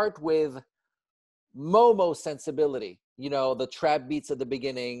start with Momo sensibility, the trap beats at the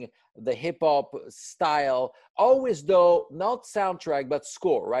beginning, the hip hop style, always though not soundtrack, but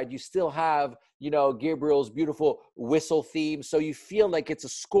score, right? You still have, Gabriel's beautiful whistle theme. So you feel like it's a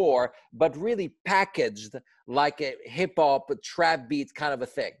score, but really packaged like a hip hop trap beat kind of a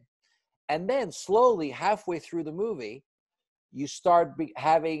thing. And then slowly, halfway through the movie, you start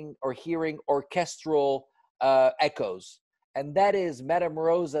having or hearing orchestral echoes. And that is Madame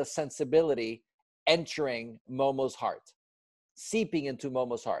Rosa's sensibility entering Momo's heart, seeping into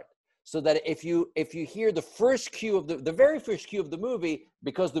Momo's heart. So that if you hear the first cue of the very first cue of the movie,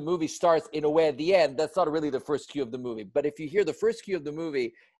 because the movie starts in a way at the end, that's not really the first cue of the movie. But if you hear the first cue of the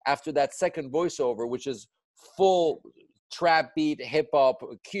movie after that second voiceover, which is full trap beat hip hop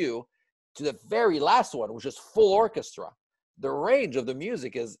cue, to the very last one, which is full orchestra, the range of the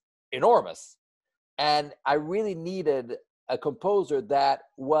music is enormous. And I really needed a composer that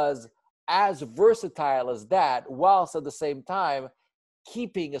was as versatile as that, whilst at the same time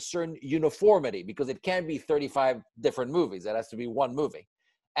keeping a certain uniformity, because it can't be 35 different movies. It has to be one movie.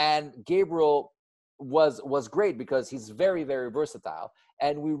 And Gabriel was great because he's very, very versatile.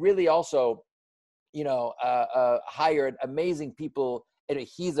 And we really also, hired amazing people. And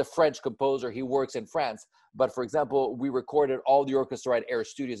he's a French composer. He works in France. But for example, we recorded all the orchestra at Air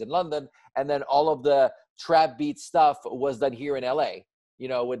Studios in London. And then all of the trap beat stuff was done here in LA,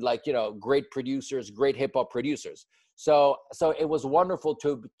 with great producers, great hip hop producers. So it was wonderful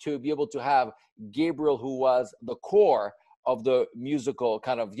to be able to have Gabriel, who was the core of the musical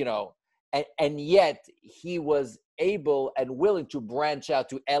kind of, and yet he was able and willing to branch out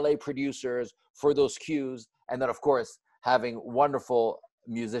to LA producers for those cues. And then of course, having wonderful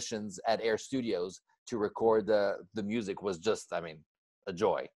musicians at Air Studios to record the music was just, a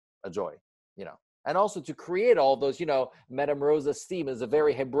joy, and also to create all those, Madame Rosa's theme is a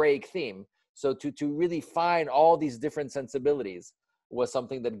very Hebraic theme. So to really find all these different sensibilities was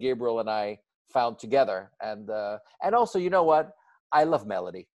something that Gabriel and I found together. And also, what? I love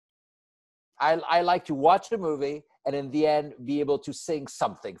melody. I like to watch a movie and in the end be able to sing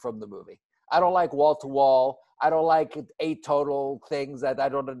something from the movie. I don't like wall to wall. I don't like atonal things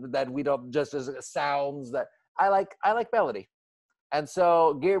that we don't just as sounds. That I like melody. And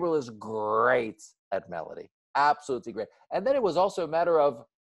so Gabriel is great at melody. Absolutely great. And then it was also a matter of,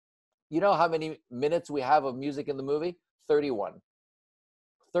 you know how many minutes we have of music in the movie? 31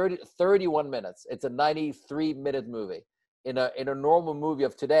 minutes. It's a 93-minute movie. In a normal movie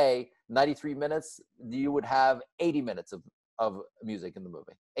of today, 93 minutes, you would have 80 minutes of music in the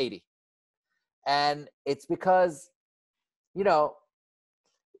movie, 80. And it's because, you know,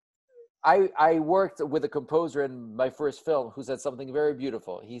 I worked with a composer in my first film who said something very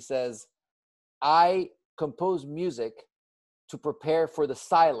beautiful. He says, I compose music to prepare for the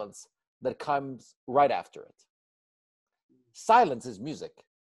silence that comes right after it. Silence is music.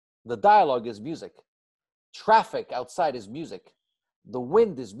 The dialogue is music. Traffic outside is music. The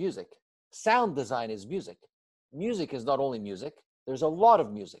wind is music. Sound design is music. Music is not only music. There's a lot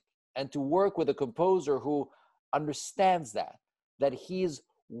of music. And to work with a composer who understands that he's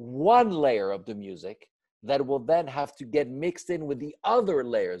one layer of the music that will then have to get mixed in with the other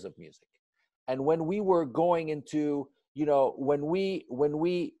layers of music. And when we were going into, you know, when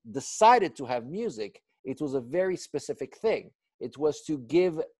we decided to have music, it was a very specific thing. It was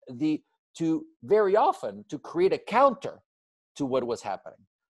to very often to create a counter to what was happening,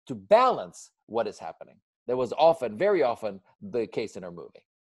 to balance what is happening. That was very often the case in our movie,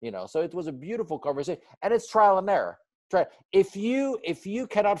 you know. So it was a beautiful conversation, and it's trial and error. If you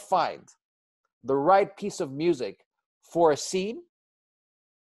cannot find the right piece of music for a scene,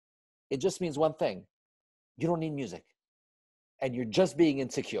 it just means one thing: you don't need music, and you're just being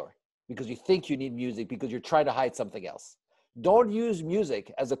insecure because you think you need music because you're trying to hide something else. Don't use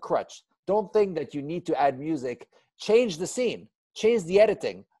music as a crutch. Don't think that you need to add music. Change the scene. Change the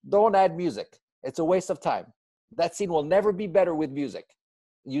editing. Don't add music. It's a waste of time. That scene will never be better with music.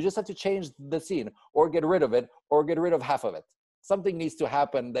 You just have to change the scene or get rid of it or get rid of half of it. Something needs to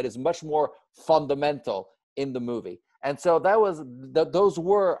happen that is much more fundamental in the movie. And so those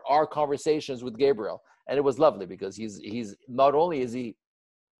were our conversations with Gabriel. And it was lovely because he's not only is he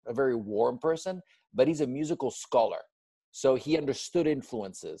a very warm person, but he's a musical scholar. So he understood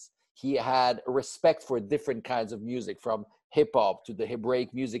influences. He had a respect for different kinds of music, from hip hop to the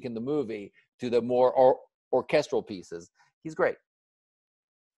Hebraic music in the movie to the more orchestral pieces. He's great.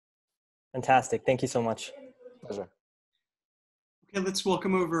 Fantastic. Thank you so much. Pleasure. Okay, let's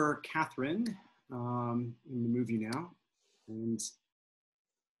welcome over Catherine in the movie now. And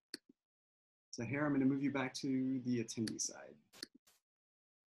so here, I'm going to move you back to the attendee side.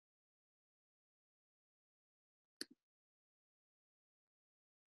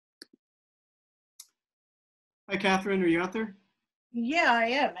 Hi, Catherine. Are you out there? Yeah, I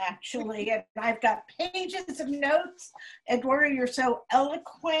am actually. And I've got pages of notes. Eduardo, you're so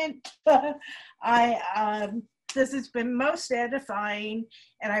eloquent. This has been most edifying,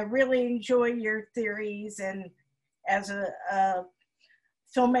 and I really enjoy your theories. And as a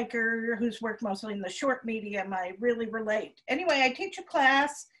filmmaker who's worked mostly in the short medium, I really relate. Anyway, I teach a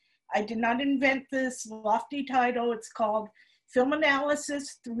class. I did not invent this lofty title. It's called Film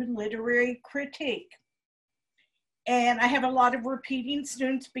Analysis Through Literary Critique. And I have a lot of repeating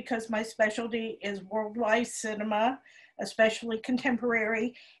students because my specialty is worldwide cinema, especially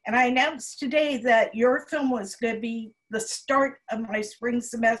contemporary. And I announced today that your film was going to be the start of my spring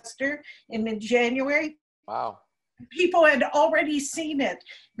semester in mid-January. Wow. People had already seen it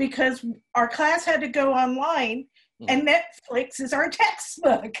because our class had to go online, and Netflix is our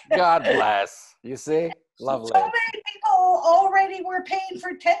textbook. God bless. You see? Lovely. So many people already were paying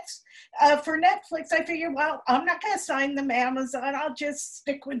for for Netflix. I figured, well, I'm not going to sign them Amazon. I'll just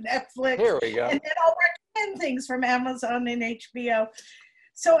stick with Netflix. Here we go. And then I'll recommend things from Amazon and HBO.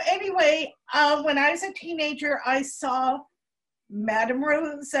 So anyway, when I was a teenager, I saw Madame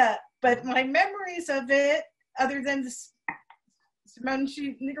Rosa, but my memories of it, other than Simone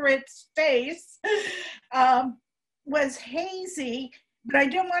Signoret's face, was hazy. But I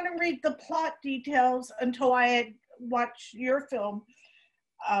didn't want to read the plot details until I had watched your film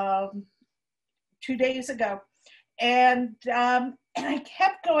 2 days ago. And I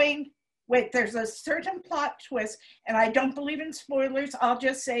kept going, wait, there's a certain plot twist, and I don't believe in spoilers. I'll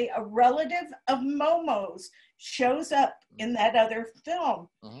just say a relative of Momo's shows up in that other film.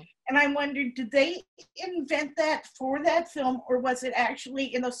 And I wondered, did they invent that for that film, or was it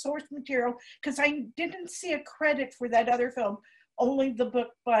actually in the source material? Because I didn't see a credit for that other film. Only the book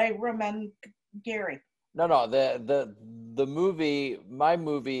by Romain Gary. No, the movie, my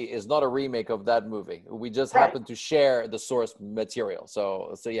movie, is not a remake of that movie. We just happen to share the source material.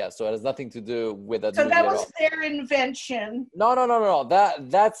 So yeah, so it has nothing to do with that. So that was their invention. No.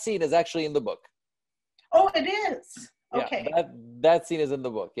 That scene is actually in the book. Oh, it is. Okay. Yeah, that scene is in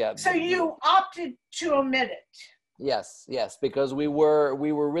the book. Yeah. So you opted to omit it. Yes, yes, because we were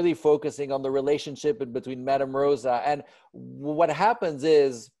really focusing on the relationship between Madame Rosa, and what happens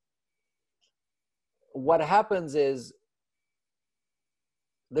is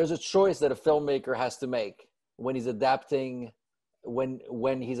there's a choice that a filmmaker has to make when he's adapting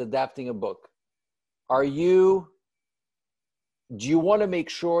a book. Do you want to make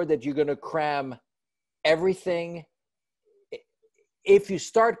sure that you're going to cram everything? If you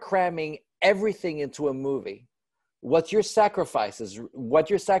start cramming everything into a movie, what you're sacrificing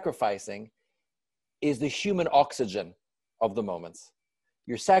is the human oxygen of the moments.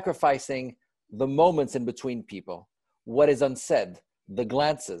 You're sacrificing the moments in between people, what is unsaid, the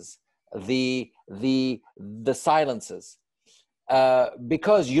glances, the silences,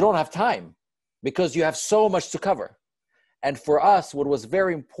 because you don't have time, because you have so much to cover. And for us, what was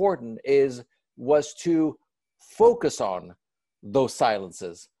very important was to focus on those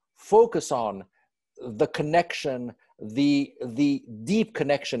silences, focus on the connection, the deep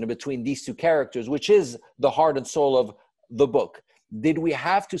connection between these two characters, which is the heart and soul of the book. Did we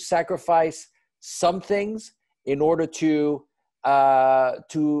have to sacrifice some things in order to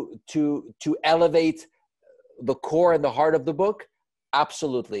elevate the core and the heart of the book?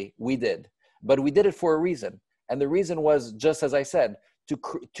 Absolutely, we did. But we did it for a reason. And the reason was, just as I said,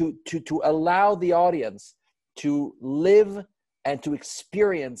 to allow the audience to live and to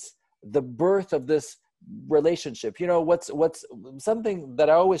experience the birth of this relationship. You know, what's something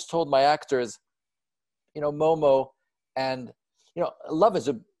that I always told my actors, you know, Momo, and, you know, love is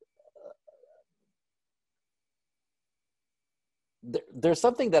there's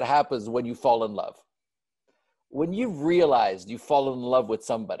something that happens when you fall in love. When you've realized you've fallen in love with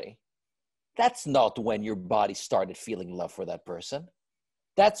somebody, that's not when your body started feeling love for that person.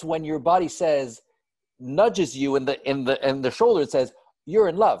 That's when your body nudges you in the shoulder and says, you're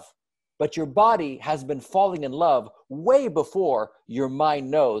in love. But your body has been falling in love way before your mind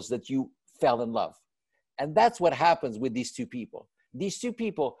knows that you fell in love. And that's what happens with these two people. These two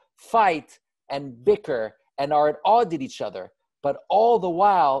people fight and bicker and are at odds with each other. But all the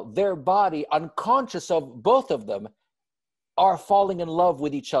while, their body, unconscious of both of them, are falling in love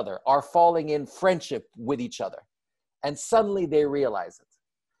with each other, are falling in friendship with each other. And suddenly they realize it.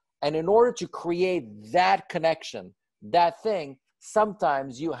 And in order to create that connection, that thing,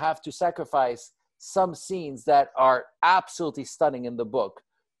 sometimes you have to sacrifice some scenes that are absolutely stunning in the book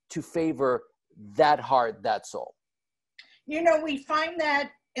to favor that heart, that soul. You know, we find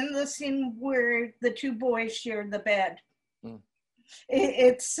that in the scene where the two boys share the bed.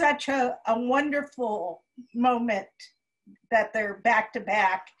 It's such a wonderful moment that they're back to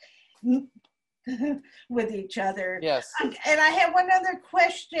back with each other. Yes. And I have one other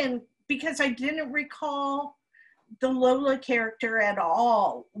question, because I didn't recall the Lola character at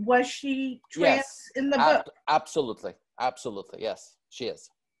all. Was she trans in the book? Absolutely. Absolutely. Yes, she is.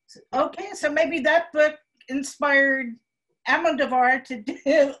 Okay, so maybe that book inspired Almodovar to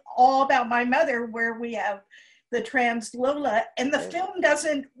do All About My Mother, where we have the trans Lola, and the film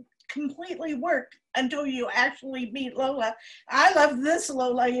doesn't completely work until you actually meet Lola. I love this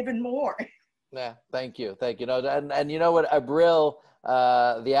Lola even more. Yeah, thank you. No, and you know what, Abril,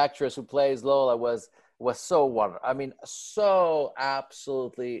 the actress who plays Lola, was so wonderful. I mean, so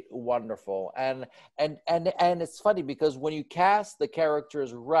absolutely wonderful. And it's funny because when you cast the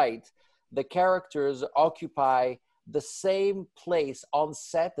characters right, the characters occupy the same place on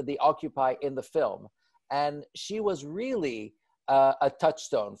set that they occupy in the film. And she was really a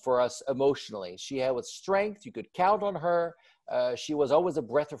touchstone for us emotionally. She had strength. You could count on her. She was always a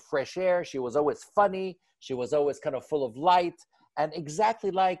breath of fresh air. She was always funny. She was always kind of full of light, and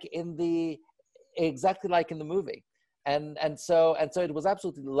exactly like in the movie. And so it was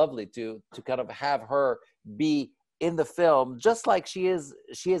absolutely lovely to kind of have her be in the film, just like she is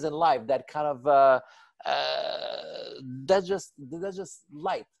in life. That kind of that's just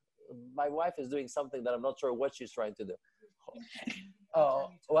light. My wife is doing something that I'm not sure what she's trying to do. Oh,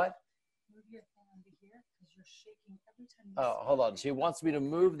 what? Oh, hold on. She wants me to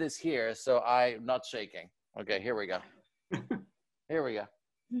move this here, so I'm not shaking. Okay, here we go. Here we go.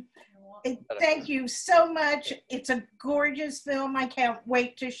 Thank you so much. It's a gorgeous film. I can't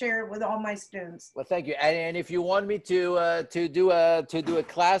wait to share it with all my students. Well, thank you. And if you want me to do a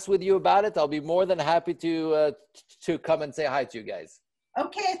class with you about it, I'll be more than happy to come and say hi to you guys.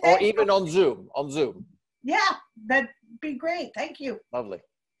 Okay. Or even on Zoom. Yeah, that'd be great. Thank you. Lovely.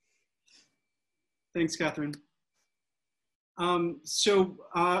 Thanks, Catherine.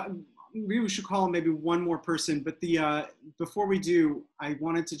 We should call maybe one more person, but before we do, I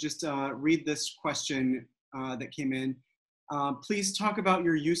wanted to just read this question that came in. Please talk about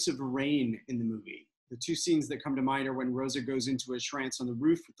your use of rain in the movie. the two scenes that come to mind are when Rosa goes into a trance on the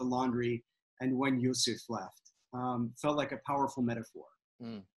roof with the laundry and when Yusuf left. Felt like a powerful metaphor.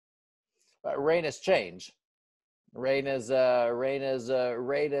 Mm. Rain is change. Rain is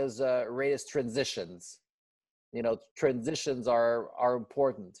transitions. You know, transitions are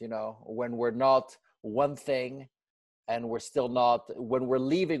important, you know, when we're not one thing and we're still not, when we're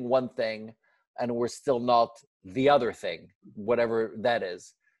leaving one thing and we're still not the other thing, whatever that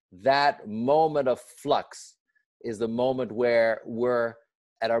is. That moment of flux is the moment where we're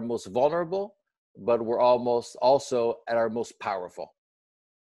at our most vulnerable, but we're almost also at our most powerful.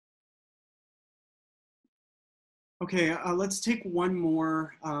 Okay, let's take one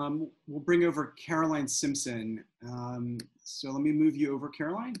more. We'll bring over Caroline Simpson. So let me move you over,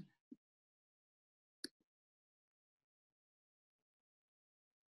 Caroline.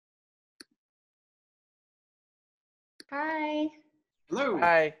 Hi. Hello.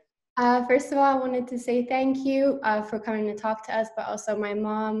 Hi. First of all, I wanted to say thank you for coming to talk to us, but also my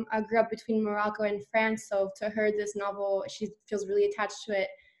mom grew up between Morocco and France, so to her, this novel, she feels really attached to it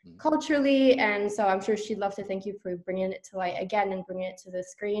culturally, and so I'm sure she'd love to thank you for bringing it to light again and bringing it to the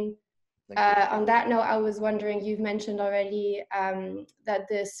screen. On that note, I was wondering, you've mentioned already that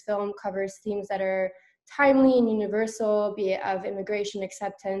this film covers themes that are timely and universal, be it of immigration,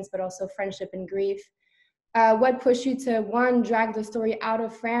 acceptance, but also friendship and grief. What pushed you to, one, drag the story out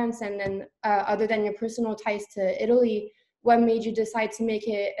of France, and then other than your personal ties to Italy, what made you decide to make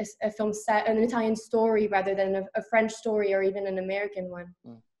it a film set, an Italian story rather than a French story or even an American one?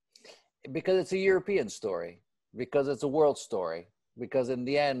 Because it's a European story, because it's a world story, because in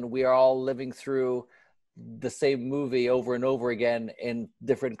the end, we are all living through the same movie over and over again in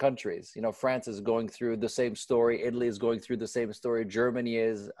different countries. You know, France is going through the same story, Italy is going through the same story, Germany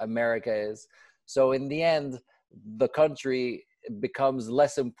is, America is. So in the end, the country becomes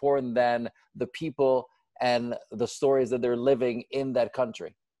less important than the people and the stories that they're living in that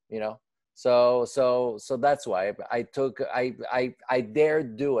country, you know? So that's why I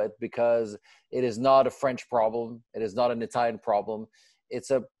dared do it, because it is not a French problem. It is not an Italian problem. It's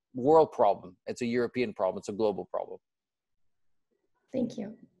a world problem. It's a European problem. It's a global problem. Thank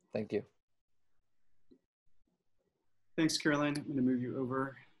you. Thank you. Thanks, Caroline. I'm going to move you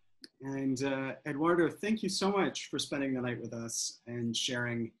over. And Edoardo, thank you so much for spending the night with us and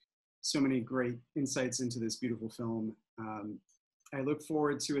sharing so many great insights into this beautiful film. I look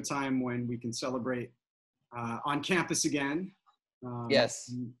forward to a time when we can celebrate on campus again.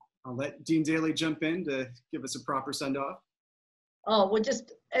 Yes. I'll let Dean Daly jump in to give us a proper send-off. Oh, well,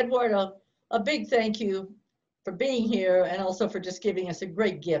 just Edoardo, a big thank you for being here and also for just giving us a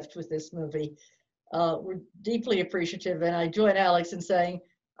great gift with this movie. We're deeply appreciative, and I join Alex in saying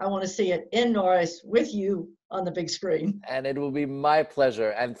I want to see it in Norris with you on the big screen. And it will be my pleasure.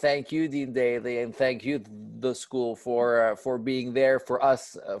 And thank you, Dean Daly, and thank you, the school, for being there for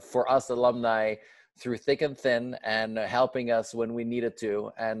us alumni through thick and thin, and helping us when we needed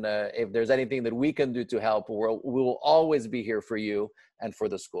to. And if there's anything that we can do to help, we will always be here for you and for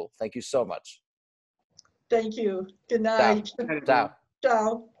the school. Thank you so much. Thank you. Good night. Ciao.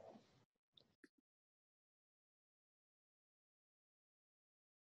 Ciao.